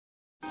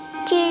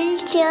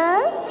picture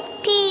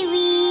TV.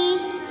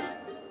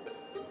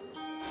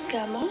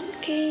 Come on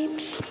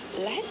kids,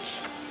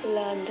 let's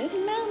learn the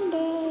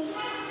numbers.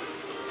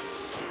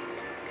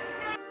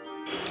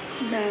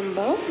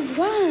 Number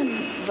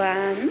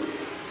 1,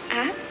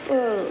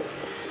 apple.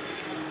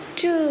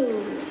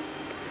 2,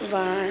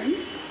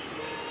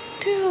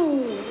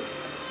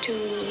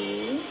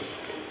 2,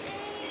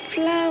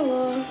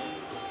 flower.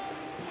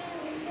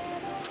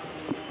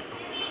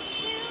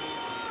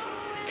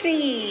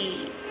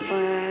 3,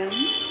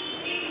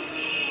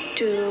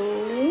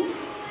 2,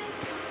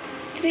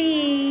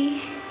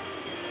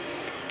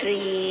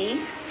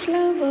 3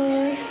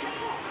 flowers.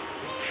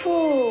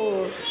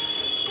 4,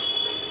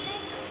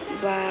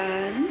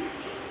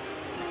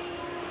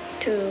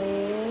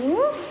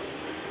 2,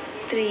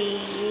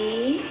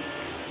 3,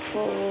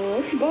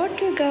 4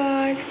 bottle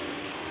guard.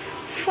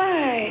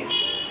 5,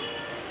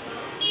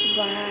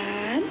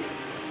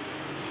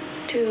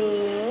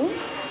 2,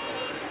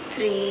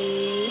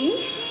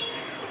 3,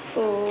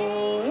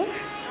 4,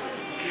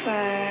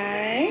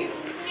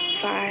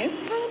 5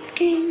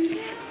 pumpkins.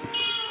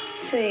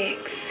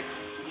 6,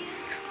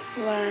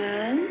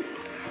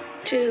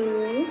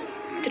 2,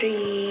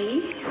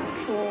 3,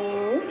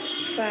 4,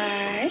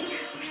 5,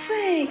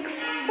 6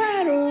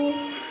 sparrow.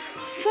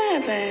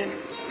 7,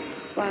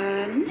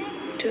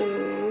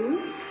 2,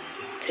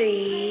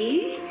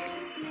 3,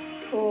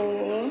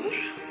 4,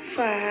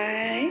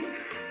 5,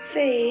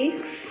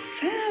 6,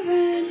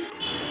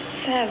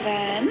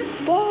 7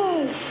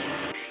 balls.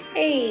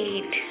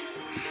 8,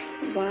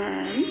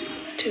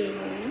 2,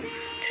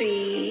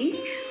 3,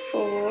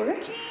 4,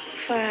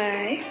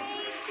 5,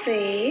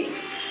 6,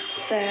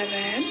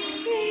 7,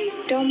 8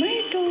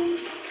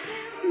 tomatoes.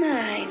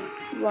 9,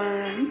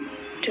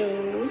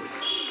 2,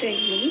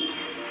 3,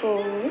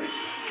 4,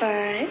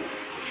 5,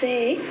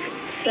 6,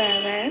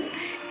 7,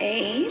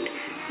 8,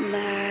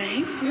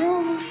 9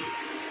 rose.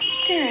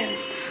 10,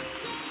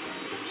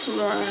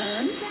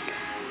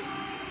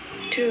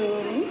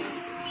 2,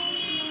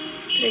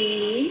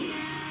 3,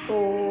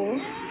 4,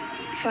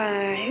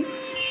 5,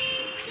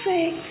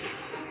 6,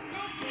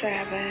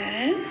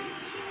 7,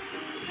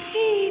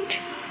 8,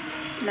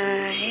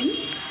 9,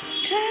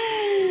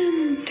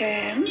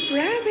 10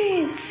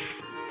 rabbits.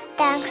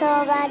 Thanks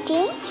for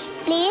watching.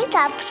 Please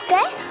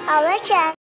subscribe our channel.